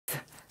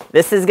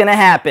This is gonna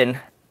happen.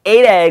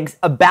 8 eggs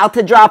about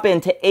to drop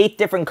into 8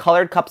 different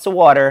colored cups of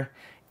water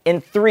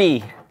in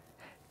 3,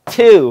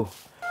 2,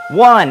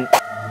 1.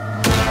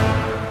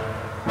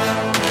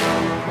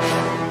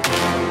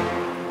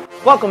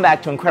 Welcome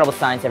back to Incredible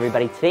Science,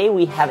 everybody. Today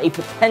we have a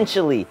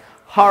potentially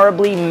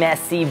horribly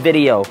messy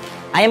video.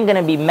 I am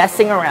gonna be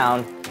messing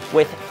around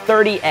with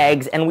 30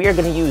 eggs, and we are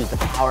gonna use the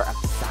power of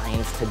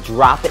science to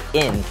drop it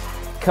in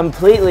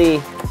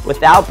completely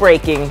without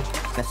breaking.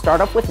 I'm gonna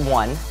start off with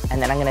 1, and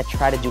then I'm gonna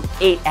try to do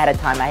 8 at a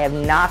time. I have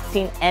not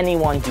seen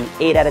anyone do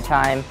 8 at a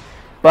time,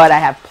 but I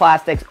have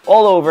plastics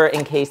all over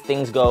in case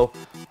things go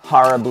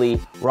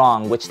horribly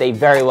wrong, which they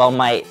very well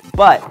might.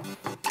 But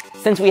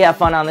since we have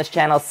fun on this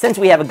channel, since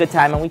we have a good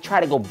time and we try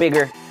to go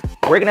bigger,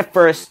 we're gonna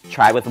first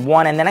try with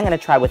 1, and then I'm gonna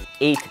try with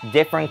 8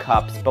 different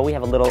cups, but we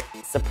have a little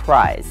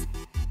surprise.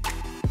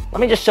 Let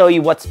me just show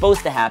you what's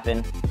supposed to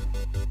happen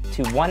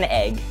to 1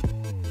 egg.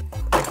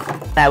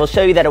 I will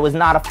show you that it was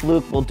not a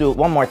fluke. We'll do it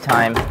one more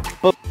time.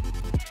 Boom.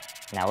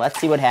 Now let's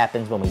see what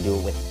happens when we do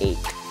it with 8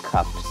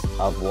 cups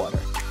of water.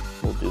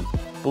 We'll do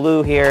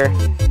blue here.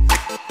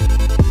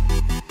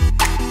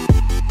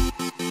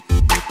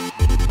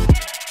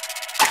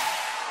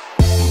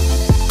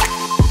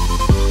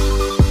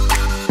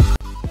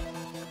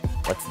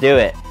 Let's do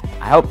it.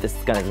 I hope this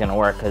is gonna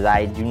work, because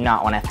I do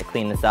not want to have to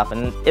clean this up,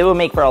 and it would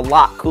make for a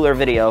lot cooler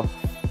video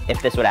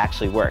if this would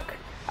actually work.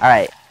 All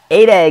right,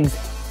 8 eggs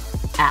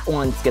at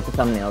once. Get the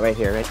thumbnail right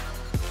here, right?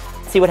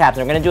 See what happens.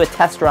 We're gonna do a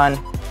test run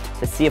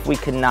to see if we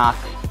can knock.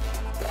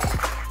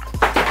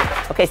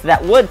 Okay, so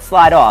that would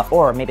slide off,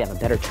 or maybe I have a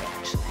better trick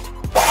actually.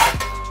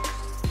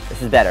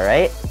 This is better,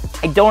 right?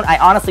 I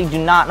honestly do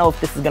not know if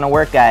this is gonna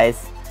work,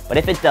 guys, but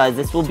if it does,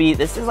 this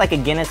is like a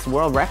Guinness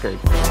World Record.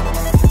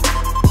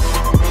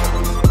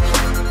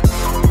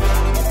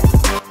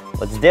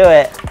 Let's do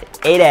it.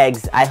 8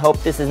 eggs. I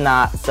hope this is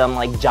not some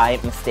like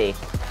giant mistake.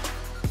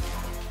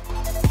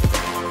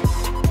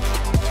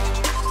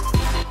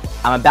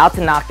 I'm about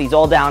to knock these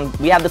all down.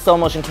 We have the slow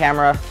motion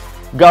camera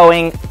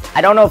going.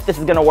 I don't know if this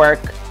is gonna work,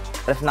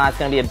 but if not, it's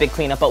gonna be a big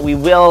cleanup, but we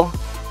will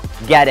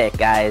get it,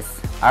 guys.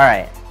 All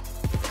right.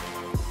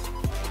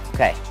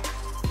 Okay.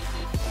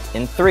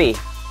 In 3,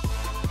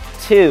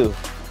 2,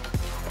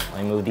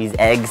 let me move these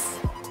eggs.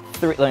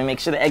 3, let me make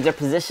sure the eggs are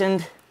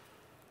positioned.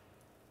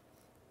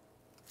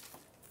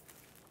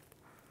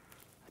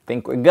 I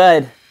think we're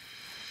good.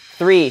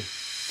 3,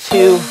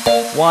 2,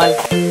 1.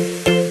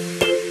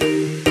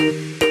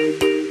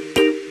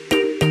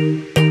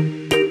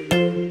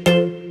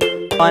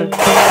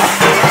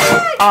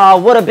 Oh,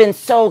 would have been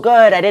so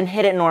good. I didn't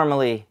hit it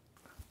normally.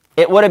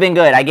 It would have been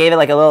good. I gave it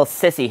like a little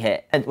sissy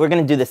hit. We're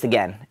gonna do this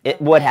again.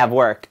 It would have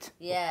worked.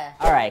 Yeah.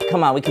 All right,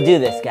 come on, we can do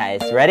this,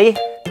 guys. Ready?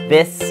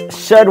 This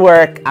should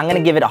work. I'm gonna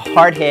give it a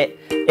hard hit.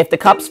 If the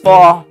cups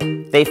fall,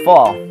 they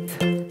fall.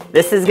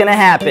 This is gonna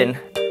happen.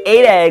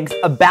 8 eggs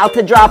about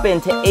to drop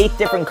into 8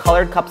 different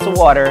colored cups of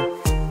water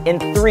in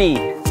 3,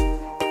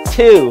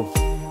 2,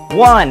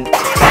 1.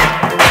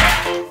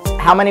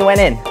 How many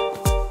went in?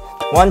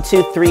 1,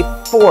 2, 3,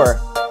 4.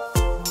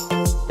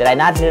 Did I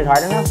not hit it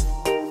hard enough?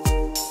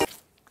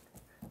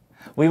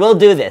 We will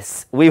do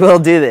this. We will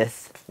do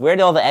this. Where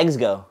did all the eggs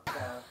go?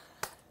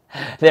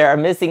 There are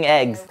missing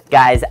eggs.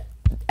 Guys,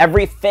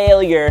 every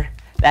failure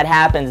that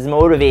happens is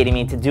motivating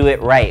me to do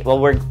it right. Well,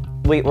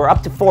 we're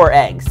up to 4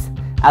 eggs.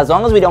 As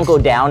long as we don't go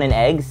down in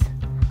eggs,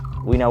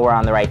 we know we're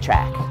on the right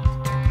track.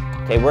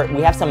 Okay,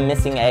 we have some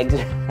missing eggs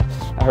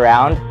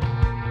around.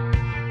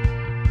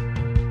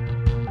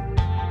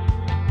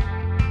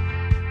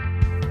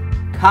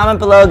 Comment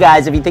below,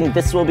 guys, if you think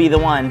this will be the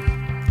one.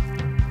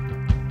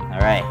 All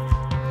right,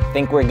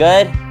 think we're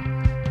good?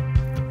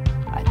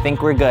 I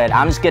think we're good.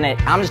 I'm just gonna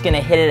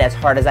hit it as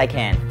hard as I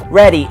can.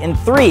 Ready? In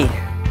 3,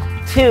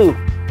 2,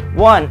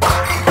 1.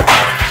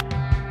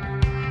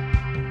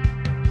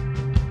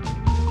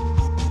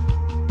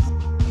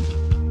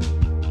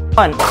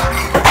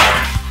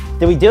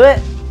 Did we do it?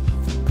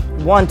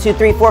 1, 2,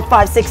 3, 4,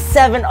 5, 6,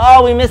 7.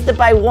 Oh, we missed it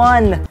by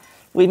 1.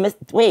 We missed.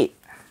 Wait,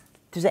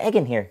 there's an egg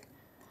in here.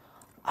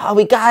 Oh,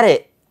 we got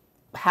it.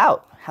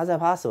 How? How's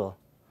that possible?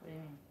 What do you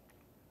mean?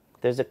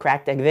 There's a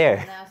cracked egg there.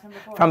 No, it's from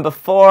before. From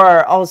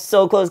before. Oh,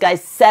 so close,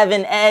 guys.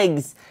 7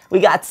 eggs. We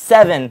got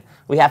 7.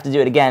 We have to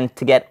do it again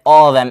to get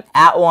all of them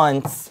at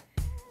once.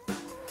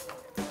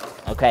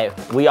 Okay,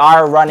 we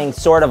are running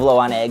sort of low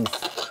on eggs.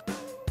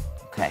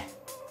 Okay.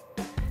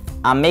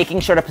 I'm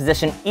making sure to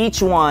position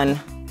each one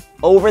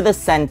over the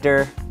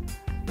center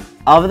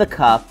of the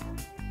cup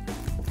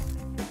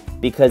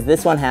because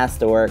this one has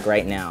to work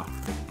right now.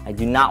 I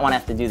do not want to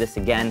have to do this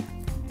again.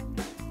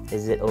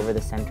 Is it over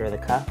the center of the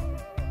cup?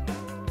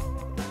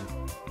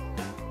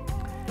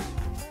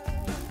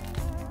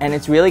 And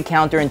it's really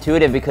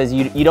counterintuitive because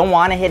you don't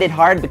want to hit it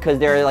hard because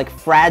there are like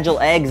fragile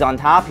eggs on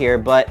top here,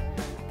 but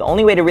the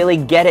only way to really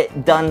get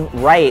it done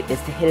right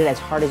is to hit it as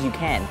hard as you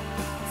can.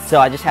 So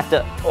I just have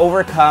to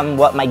overcome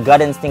what my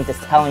gut instinct is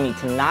telling me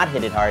to not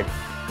hit it hard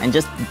and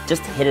just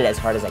hit it as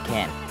hard as I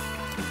can.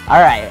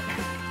 All right,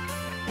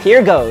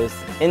 here goes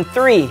in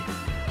 3,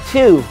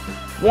 2,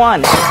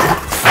 1.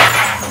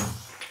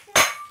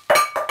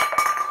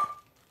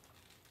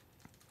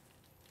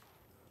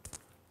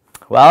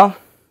 Well,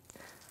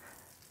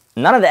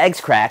 none of the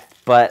eggs cracked,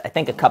 but I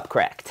think a cup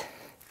cracked.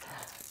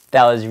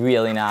 That was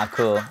really not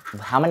cool.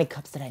 How many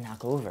cups did I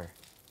knock over?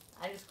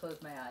 I just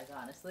closed my eyes,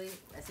 honestly.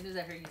 As soon as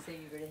I heard you say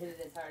you were going to hit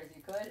it as hard as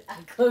you could, I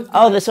closed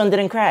my eyes. Oh, this one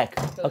didn't crack.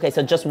 Okay,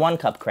 so just one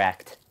cup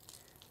cracked,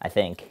 I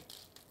think.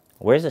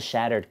 Where's the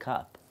shattered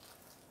cup?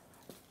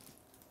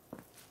 The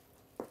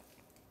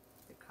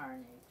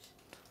carnage.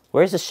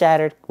 Where's the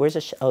shattered,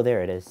 oh,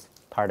 there it is.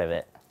 Part of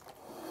it.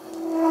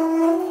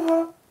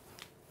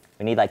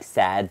 We need like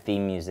sad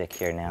theme music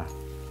here now.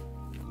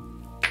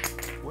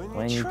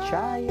 When you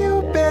try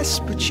your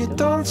best, but you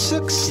don't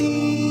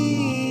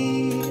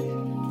succeed.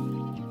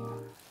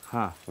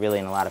 Huh, really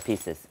in a lot of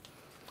pieces.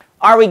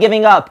 Are we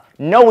giving up?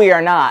 No, we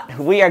are not.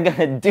 We are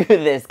gonna do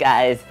this,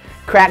 guys.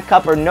 Crack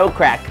cup or no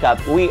crack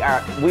cup, we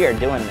are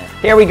doing this.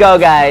 Here we go,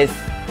 guys.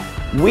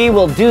 We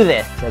will do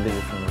this. I'll do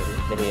this in the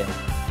video.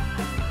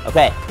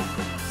 Okay,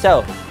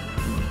 so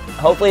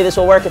hopefully this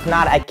will work. If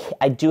not,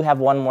 I do have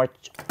one more.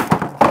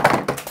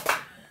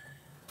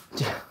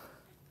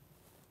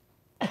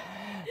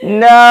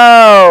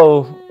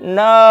 No,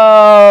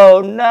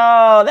 no,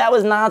 no, that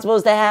was not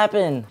supposed to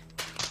happen.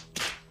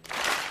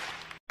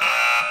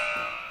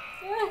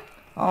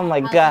 Oh my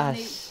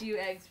gosh.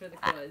 Eggs for the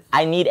quiz.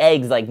 I need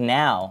eggs like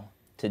now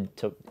to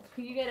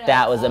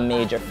that was a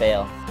major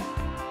fail.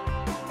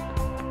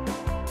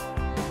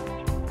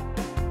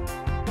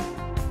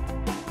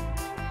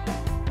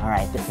 All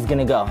right, this is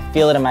gonna go.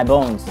 Feel it in my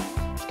bones.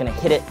 Just gonna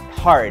hit it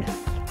hard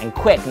and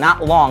quick,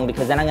 not long,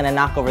 because then I'm gonna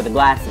knock over the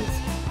glasses.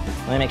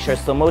 Let me make sure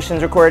slow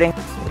motion's recording.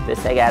 Move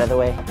this egg out of the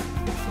way.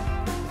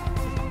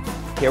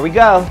 Here we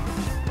go.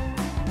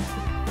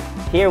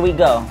 Here we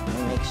go. Let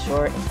me make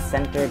sure it's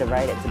centered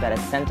right. It's about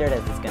as centered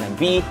as it's gonna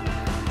be.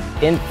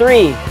 In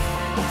 3,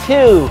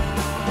 2,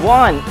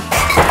 1.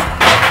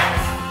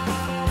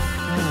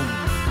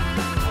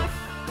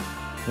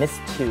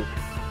 Missed 2.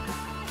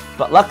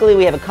 But luckily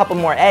we have a couple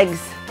more eggs.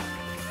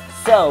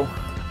 So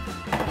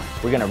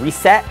we're gonna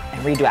reset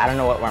and redo. I don't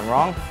know what went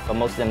wrong, but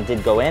most of them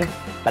did go in.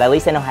 But at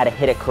least I know how to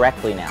hit it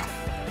correctly now.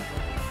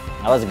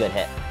 That was a good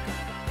hit.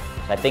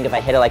 So I think if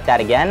I hit it like that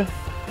again,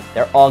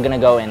 they're all gonna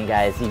go in,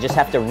 guys. You just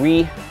have to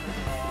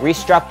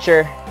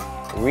restructure,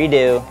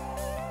 redo.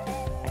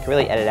 I can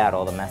really edit out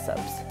all the mess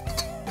ups.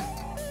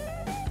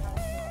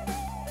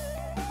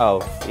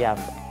 Oh, yeah.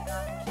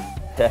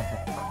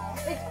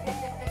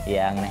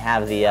 Yeah, I'm gonna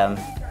have the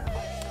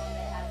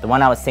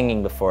one I was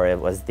singing before. It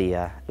was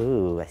the,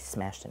 ooh, I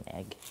smashed an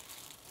egg.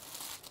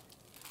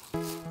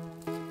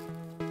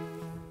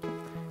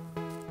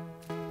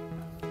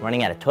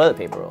 Running out of toilet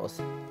paper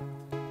rolls.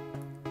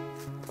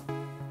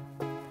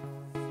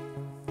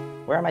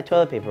 Where are my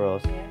toilet paper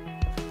rolls?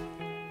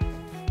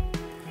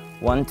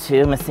 1,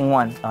 2, missing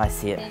 1. Oh, I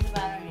see it.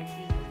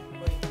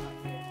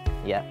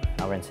 Yep,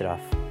 I'll rinse it off.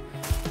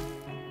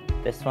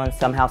 This one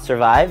somehow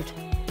survived.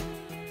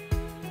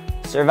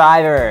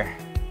 Survivor.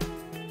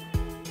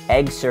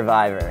 Egg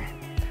survivor.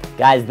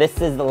 Guys,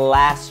 this is the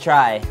last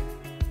try.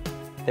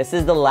 This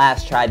is the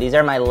last try. These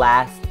are my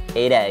last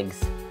 8 eggs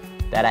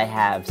that I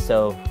have.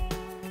 So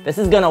this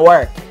is gonna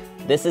work.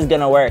 This is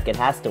gonna work. It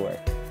has to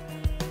work.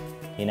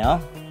 You know?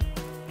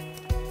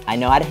 I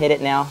know how to hit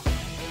it now.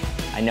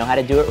 I know how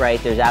to do it right.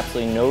 There's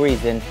absolutely no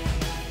reason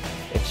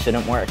it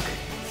shouldn't work.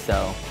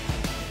 So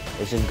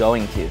it's just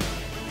going to.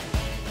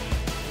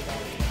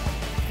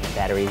 The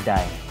battery's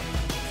dying.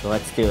 So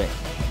let's do it.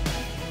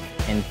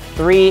 In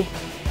 3,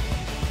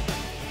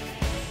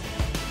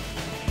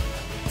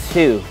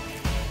 2.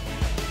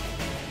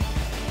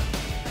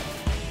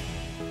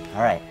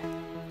 All right.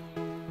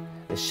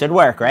 This should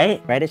work,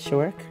 right? Right, it should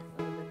work?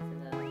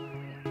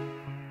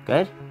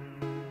 Good?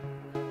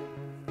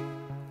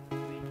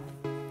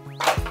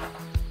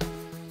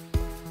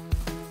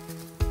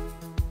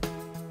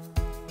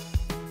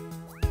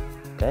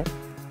 Good? I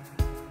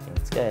think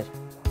it's good.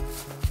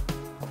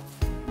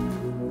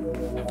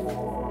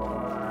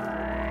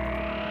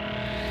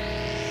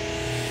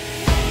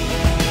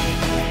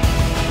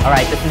 All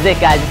right, this is it,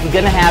 guys. This is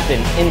gonna happen.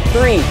 In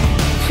 3,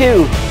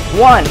 2,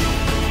 1.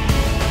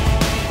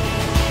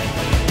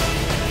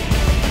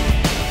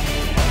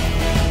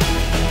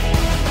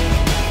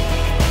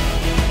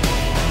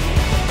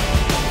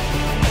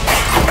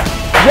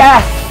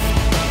 Yes!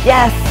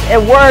 Yes, it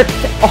worked.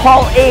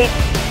 All 8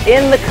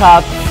 in the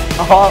cups.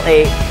 All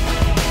 8.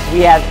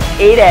 We have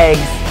 8 eggs,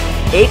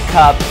 8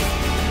 cups.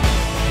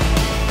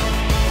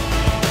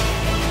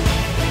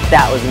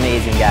 That was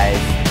amazing, guys.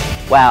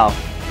 Wow.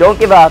 Don't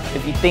give up.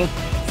 If you think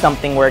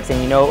something works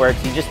and you know it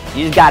works, you just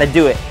gotta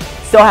do it.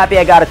 So happy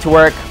I got it to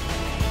work.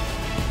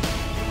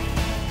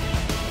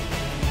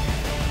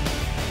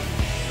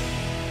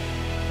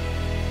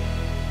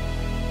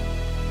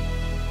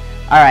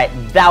 Alright,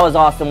 that was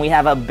awesome. We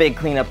have a big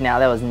cleanup now.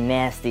 That was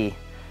nasty.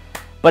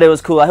 But it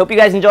was cool. I hope you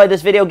guys enjoyed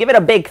this video. Give it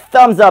a big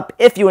thumbs up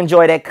if you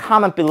enjoyed it.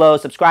 Comment below.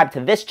 Subscribe to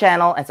this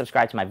channel and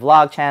subscribe to my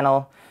vlog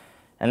channel.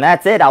 And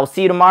that's it. I will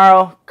see you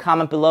tomorrow.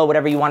 Comment below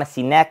whatever you want to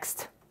see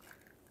next.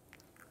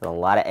 There's a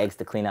lot of eggs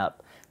to clean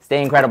up.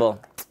 Stay incredible.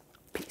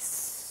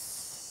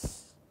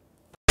 Peace.